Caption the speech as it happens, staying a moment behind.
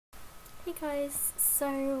Hey guys,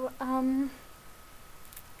 so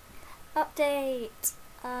update.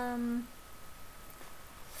 Uh,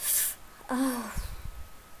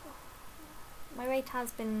 my weight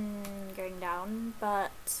has been going down,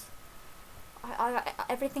 but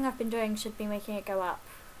everything I've been doing should be making it go up.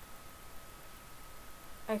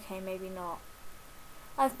 Okay, maybe not.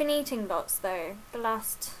 I've been eating lots though. Maybe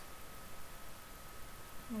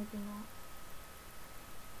not.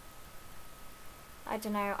 I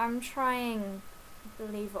don't know. I'm trying,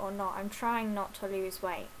 believe it or not, I'm trying not to lose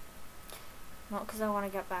weight. Not because I want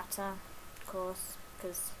to get better, of course,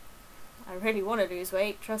 because I really want to lose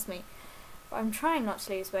weight, trust me. But I'm trying not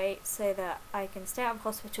to lose weight so that I can stay out of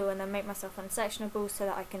hospital and then make myself unsectionable so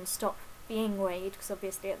that I can stop being weighed, because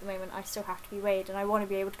obviously at the moment I still have to be weighed and I want to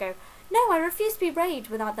be able to go, no, I refuse to be weighed,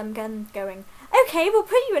 without them going, okay, we'll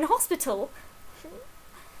put you in hospital.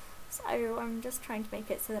 So I'm just trying to make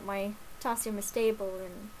it so that my potassium is stable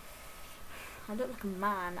and I look like a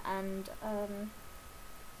man, and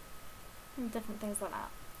different things like that.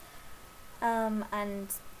 And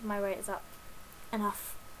my weight is up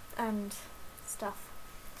enough and stuff.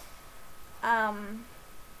 So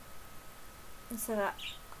that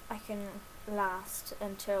I can last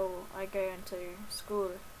until I go into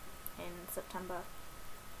school in September.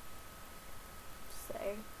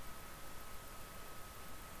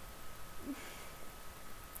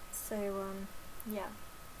 So yeah,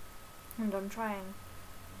 and I'm trying,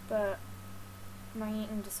 but my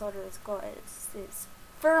eating disorder has got its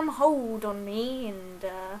firm hold on me, and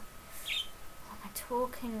why am I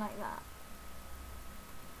talking like that?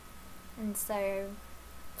 And so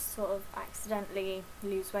sort of accidentally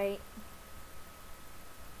lose weight.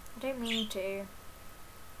 I don't mean to,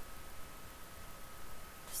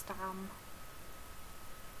 just am.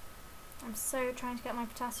 I'm so trying to get my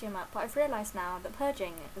potassium up, but I've realised now that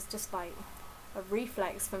purging it was just like a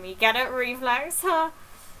reflex for me. Get it? Reflex? Huh?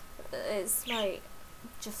 It's like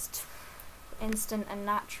just instant and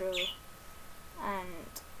natural,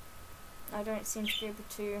 and I don't seem to be able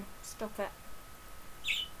to stop it.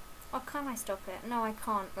 Or can I stop it? No, I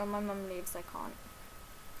can't. When my mum leaves, I can't.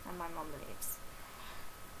 And my mum leaves.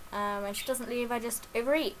 When she doesn't leave, I just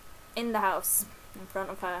overeat in the house in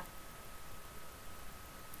front of her.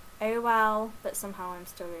 Oh well, but somehow I'm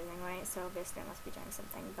still losing weight, so obviously I must be doing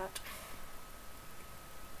something. But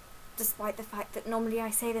despite the fact that normally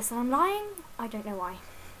I say this and I'm lying, I don't know why.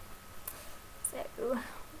 So,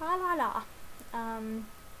 la.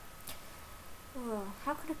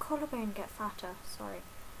 How could a collarbone get fatter? Sorry.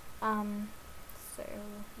 So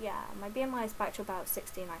yeah, my BMI is back to about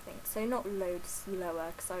 16, I think. So not loads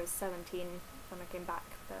lower, because I was 17 when I came back,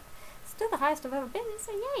 but still the highest I've ever been,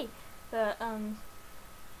 so yay! But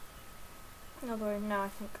although no, I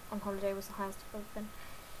think on holiday was the highest I've ever been.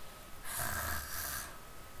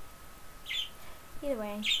 Either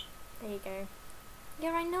way, there you go.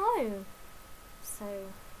 Yeah, I know.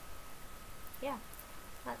 So yeah,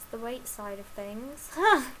 that's the weight side of things.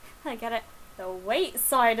 I get it. The weight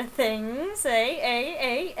side of things,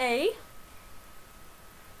 eh?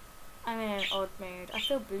 I'm in an odd mood. I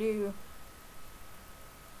feel blue.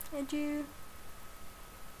 I do.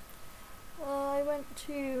 I went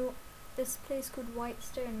to this place called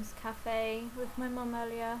Whitestones Cafe with my mum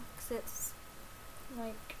earlier, because it's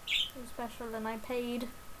like special, and I paid,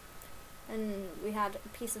 and we had a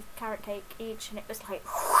piece of carrot cake each, and it was like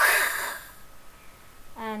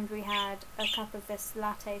and we had a cup of this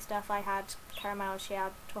latte stuff. I had caramel, she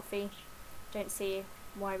had toffee. Don't see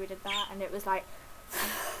why we did that. And it was like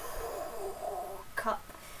cup.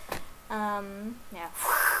 Yeah,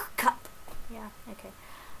 cup. Yeah, okay.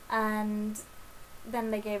 And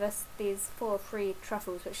then they gave us these 4 free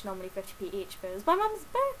truffles, which are normally 50p each, but it was my mum's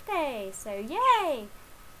birthday, so yay!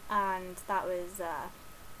 And that was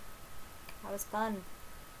fun.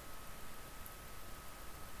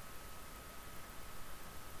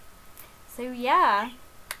 So yeah,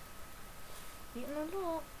 eating a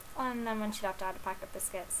lot. And then when she left, I had a pack of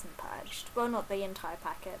biscuits and purged. Well, not the entire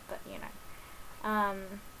packet, but you know.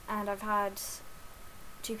 And I've had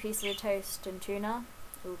 2 pieces of toast and tuna,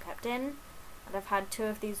 all kept in. And I've had 2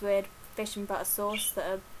 of these weird fish and butter sauce that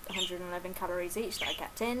are 111 calories each that I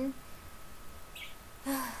kept in.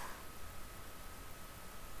 And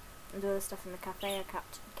all the stuff in the cafe I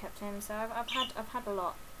kept in. So I've had a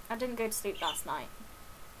lot. I didn't go to sleep last night.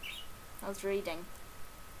 I was reading.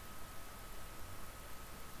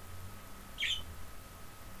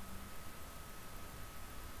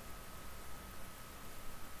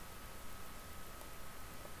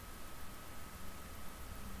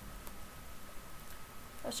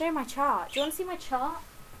 I'll show you my chart. Do you want to see my chart?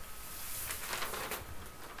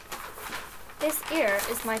 This here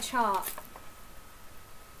is my chart.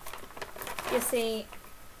 You see,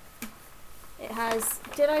 it has,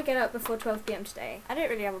 did I get up before 12 p.m. today? I don't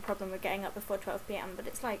really have a problem with getting up before 12 p.m, but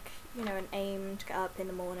it's like, you know, an aim to get up in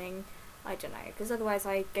the morning. I don't know, because otherwise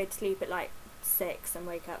I go to sleep at like 6 and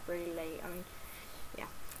wake up really late. I mean, yeah.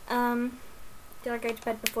 Did I go to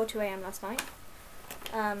bed before 2 a.m. last night?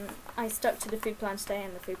 I stuck to the food plan today,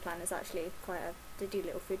 and the food plan is actually quite a diddy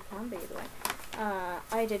little food plan, but either way.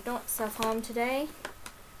 I did not self-harm today.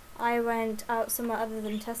 I went out somewhere other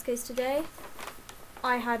than Tesco's today.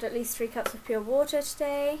 I had at least 3 cups of pure water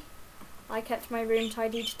today. I kept my room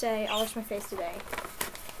tidy today. I washed my face today.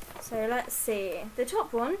 So let's see. The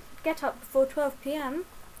top one, get up before 12 p.m.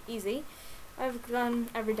 Easy. I've done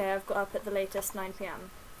every day. I've got up at the latest 9 p.m.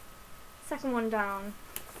 Second one down.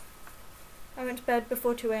 I went to bed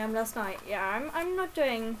before 2 a.m. last night. Yeah, I'm not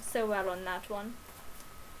doing so well on that one.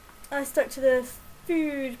 I stuck to the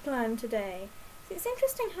food plan today. It's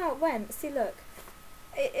interesting how it went. See, look.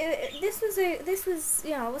 This was,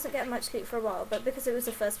 you know, I wasn't getting much sleep for a while, but because it was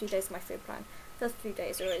the first few days of my food plan, first few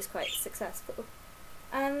days are always quite successful.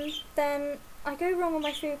 And then I go wrong on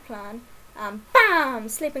my food plan, and BAM!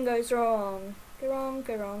 Sleeping goes wrong. Go wrong,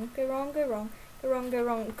 go wrong, go wrong, go wrong, go wrong, go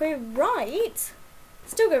wrong, go right,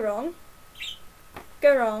 still go wrong,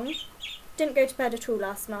 go wrong, didn't go to bed at all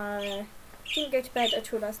last night,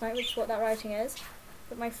 which is what that writing is,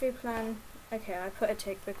 but my food plan, okay, I put a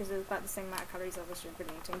tick because it was about the same amount of calories I should have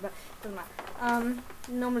been eating, but doesn't matter.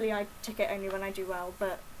 Normally I tick it only when I do well,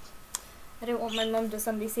 but I don't want my mum to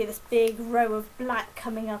suddenly see this big row of black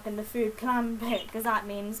coming up in the food plan bit, because that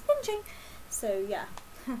means binging. So yeah,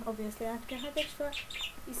 obviously I have to go high for that.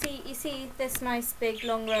 You see this nice big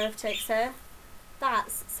long row of ticks here?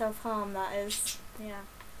 That's self-harm, that is. Yeah.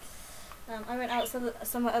 I went out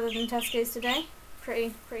somewhere other than Tesco's today.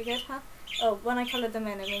 Pretty good, huh? Oh, when I coloured them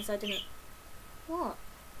in, it means I didn't. What?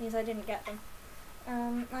 It means I didn't get them.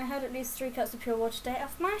 I had at least 3 cups of pure water today.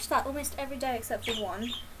 I've managed that almost every day except for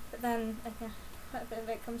one. But then, okay, quite a bit of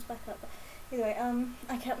it comes back up. But either way,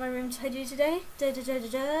 I kept my room tidy today.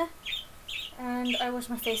 And I washed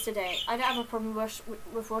my face today. I don't have a problem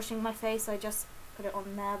with washing my face. I just put it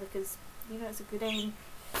on there because, you know, it's a good aim.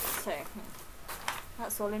 So,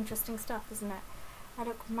 that's all interesting stuff, isn't it? I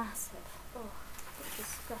look massive. Oh, it's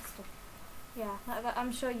disgusting. Yeah,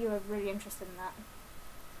 I'm sure you are really interested in that.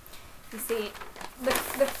 You see,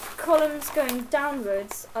 the columns going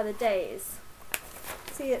downwards are the days.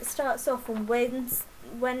 See, it starts off on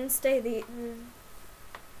Wednesday the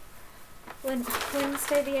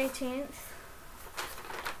 18th.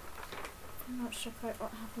 I'm not sure quite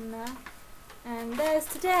what happened there. And there's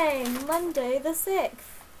today, Monday the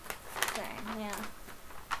 6th. Okay, yeah.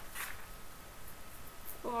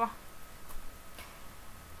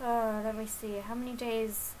 Let me see. How many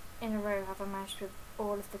days in a row have I managed with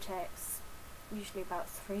all of the ticks? Usually about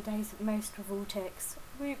 3 days at most with all ticks.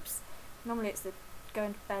 Whoops. Normally it's the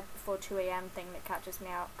going to bed before 2 a.m. thing that catches me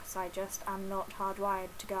out, because I just am not hardwired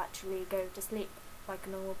to actually go to sleep like a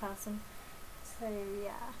normal person. So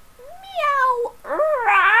yeah. Meow!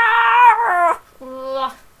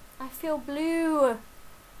 I feel blue. I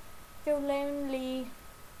feel lonely.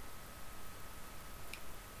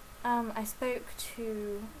 I spoke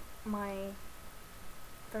to my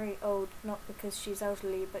very old, not because she's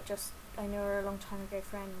elderly, but just I knew her a long time ago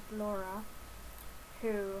friend, Laura,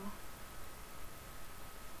 who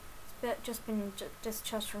just been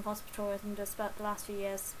discharged from hospital and just spent the last few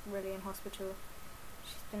years really in hospital.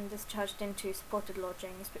 She's been discharged into supported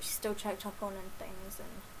lodgings, but she's still checked up on and things,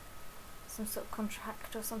 and some sort of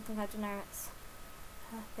contract or something, I don't know, it's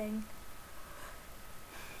her thing.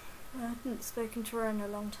 I hadn't spoken to her in a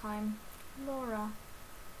long time. Laura.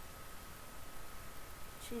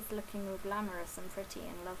 She's looking all glamorous and pretty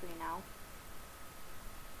and lovely now.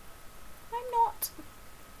 I'm not.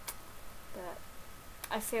 But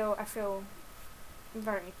I feel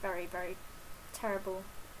very, very, very terrible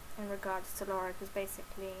in regards to Laura, because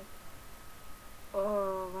basically,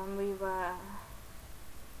 when we were,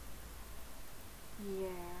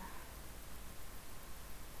 yeah.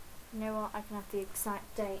 You know what, I can have the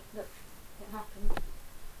exact date that it happened.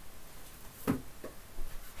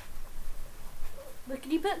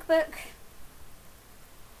 Bookity book.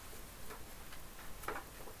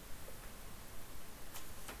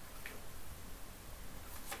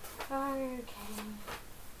 Okay.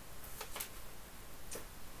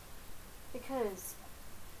 Because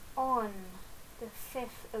on the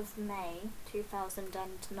 5th of May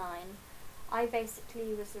 2009, I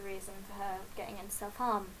basically was the reason for her getting into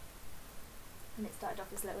self-harm. And it started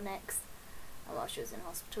off as little nicks. And while she was in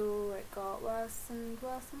hospital, it got worse and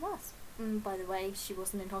worse and worse. By the way, she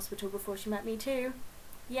wasn't in hospital before she met me too.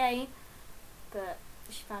 Yay! But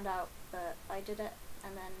she found out that I did it,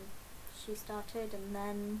 and then she started, and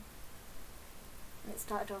then it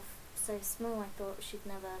started off so small. I thought she'd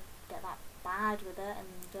never get that bad with it,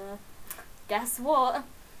 and guess what?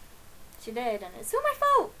 She did, and it's all my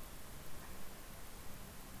fault!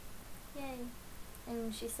 Yay.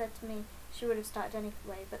 And she said to me she would have started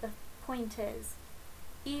anyway, but the point is,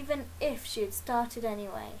 even if she had started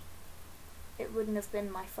anyway, it wouldn't have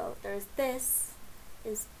been my fault. Whereas this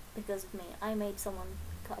is because of me. I made someone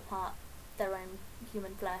cut apart their own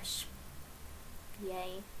human flesh.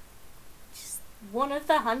 Yay. Just one of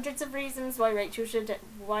the hundreds of reasons why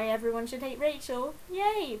why everyone should hate Rachel.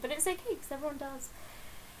 Yay! But it's okay, because everyone does.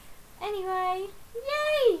 Anyway,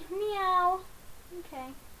 yay! Meow!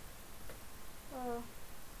 Okay. Oh.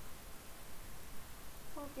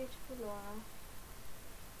 Oh, beautiful Laura.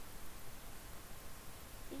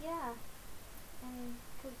 Yeah. And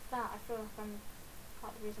because of that, I feel like I'm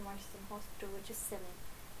part of the reason why she's in hospital, which is silly.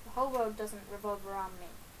 The whole world doesn't revolve around me.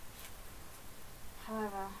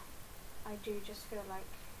 However, I do just feel like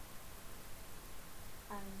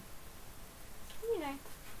you know,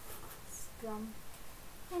 scum.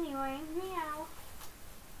 Anyway, meow.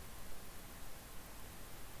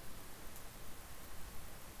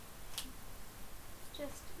 It's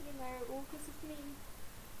just, you know, all because of me.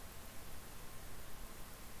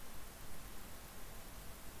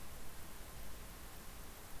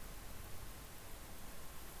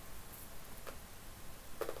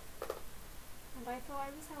 And I thought I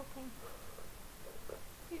was helping.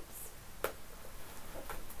 Oops.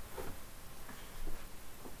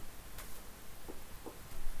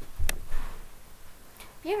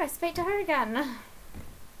 Yeah, I spoke to her again.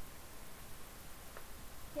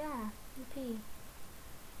 Yeah, EP.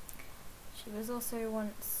 She was also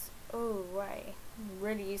once... Oh, right. I'm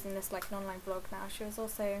really using this like an online blog now. She was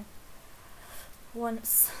also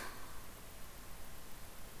once...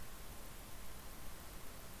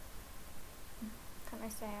 Can't I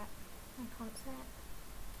say it? I can't say it.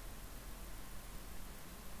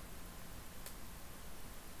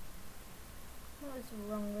 What is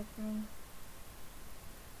wrong with me?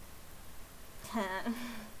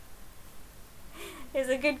 It's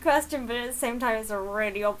a good question, but at the same time it's a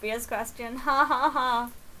really obvious question. Ha ha ha.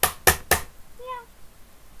 Yeah.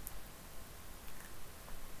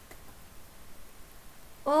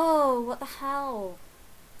 Oh, what the hell?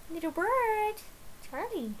 Little bird.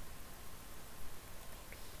 Charlie.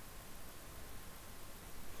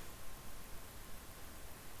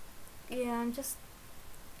 Yeah, I'm just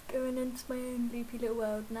going into my own loopy little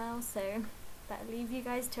world now, so better leave you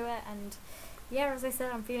guys to it. And yeah, as I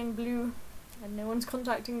said, I'm feeling blue and no one's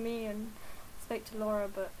contacting me, and I spoke to Laura,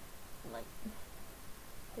 but like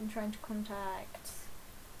been trying to contact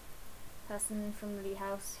person from the Lee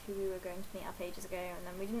house who we were going to meet up ages ago, and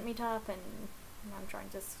then we didn't meet up, and I'm trying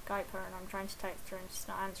to Skype her and I'm trying to text her and she's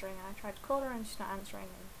not answering, and I tried to call her and she's not answering,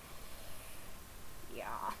 and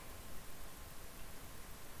yeah.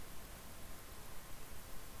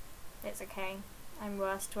 It's okay. I'm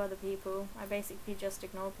worse to other people. I basically just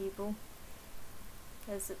ignore people.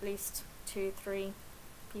 There's at least 2-3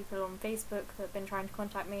 people on Facebook that have been trying to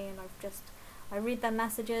contact me, and I read their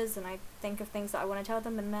messages and I think of things that I want to tell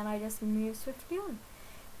them, and then I just move swiftly on.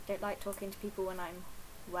 I don't like talking to people when I'm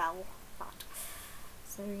fat.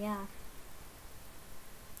 So yeah.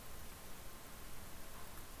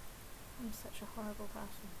 I'm such a horrible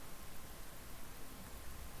person.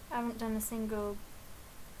 I haven't done a single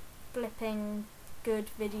flipping good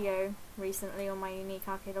video recently on my unique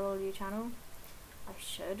archaeology channel. I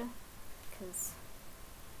should, because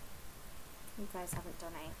you guys haven't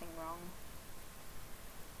done anything wrong.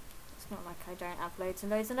 It's not like I don't have loads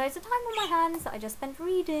and loads and loads of time on my hands that I just spent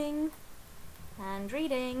reading and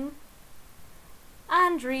reading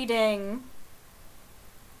and reading.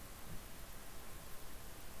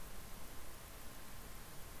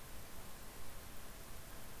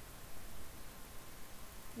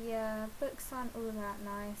 Yeah, books aren't all that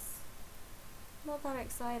nice. Not that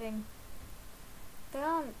exciting. They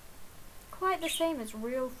aren't quite the same as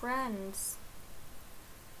real friends.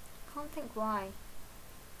 Can't think why.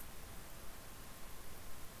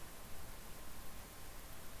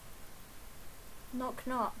 Knock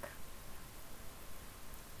knock.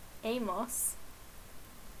 Amos.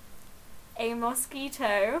 A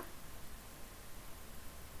mosquito.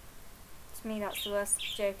 To me that's the worst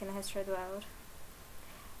joke in the history of the world.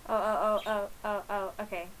 Oh,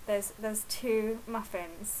 okay. There's 2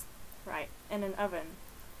 muffins, right, in an oven.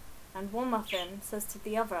 And one muffin says to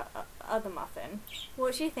the other muffin,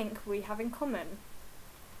 "What do you think we have in common?"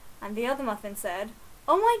 And the other muffin said,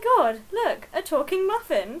 Oh my god, look, a talking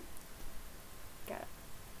muffin. Get it.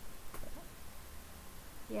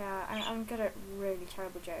 Yeah, I'm good at really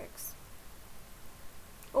terrible jokes.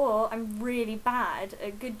 Or I'm really bad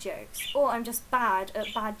at good jokes. Or I'm just bad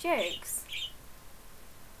at bad jokes.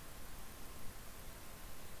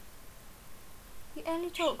 You only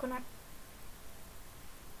talk when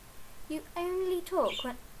You only talk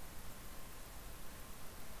when...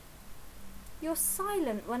 You're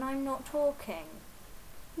silent when I'm not talking.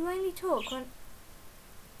 You only talk when...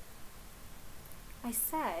 I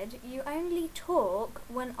said you only talk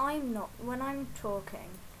when I'm talking.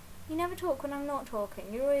 You never talk when I'm not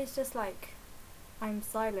talking. You're always just like, I'm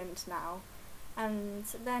silent now. And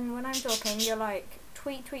then when I'm talking, you're like,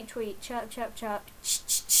 tweet, tweet, tweet, chirp, chirp, chirp.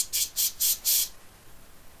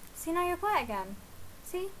 See, now you're quiet again.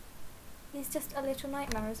 See? He's just a little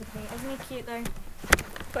nightmare, isn't he? Isn't he cute though?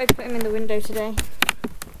 Thought I'd put him in the window today.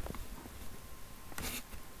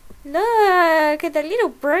 Look at the little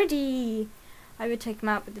birdie. I would take him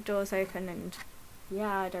out with the doors open and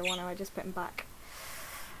yeah, I don't want to, I just put him back.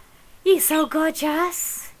 He's so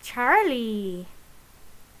gorgeous! Charlie!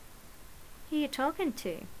 Who are you talking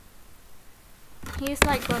to? He's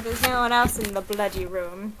like, well, there's no one else in the bloody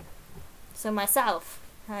room. So myself.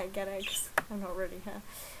 I get it, 'cause I'm not really here.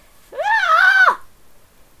 Ah!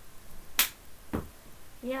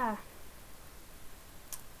 Yeah.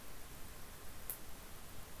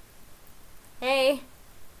 Hey.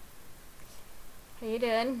 How you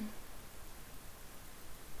doing?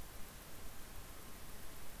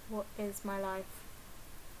 What is my life?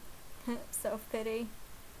 Self-pity.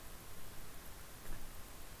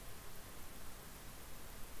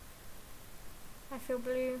 I feel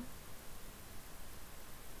blue.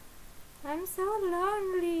 I'm so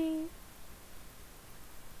lonely.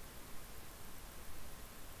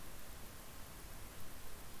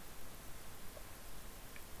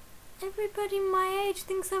 Everybody my age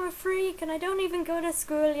thinks I'm a freak and I don't even go to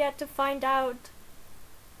school yet to find out.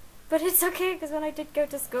 But it's okay, because when I did go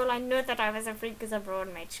to school I knew that I was a freak because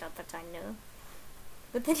everyone made sure that I knew.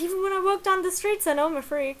 But then even when I walk down the streets I know I'm a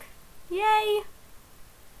freak. Yay!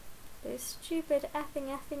 Those stupid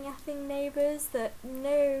effing neighbours that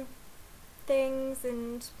know things,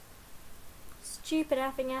 and stupid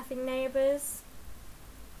effing neighbours.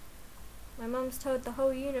 My mum's told the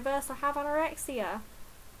whole universe I have anorexia.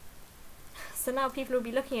 So now people will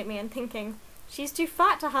be looking at me and thinking, she's too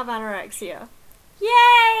fat to have anorexia.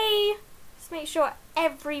 Yay! Just make sure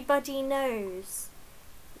everybody knows.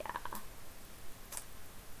 Yeah.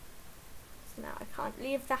 So now I can't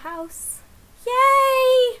leave the house.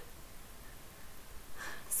 Yay!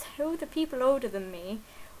 So all the people older than me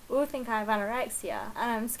all think I have anorexia,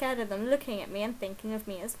 and I'm scared of them looking at me and thinking of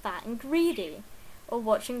me as fat and greedy, or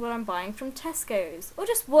watching what I'm buying from Tesco's, or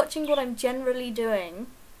just watching what I'm generally doing.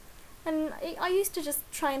 And I used to just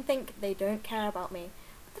try and think they don't care about me.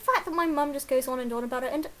 But the fact that my mum just goes on about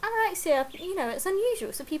it, and anorexia, you know, it's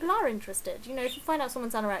unusual, so people are interested. You know, if you find out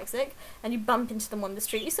someone's anorexic and you bump into them on the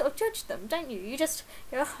street, you sort of judge them, don't you? You just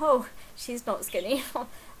go, oh, she's not skinny.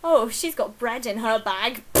 Oh, she's got bread in her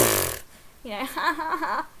bag. You know, ha ha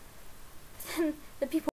ha. Then the people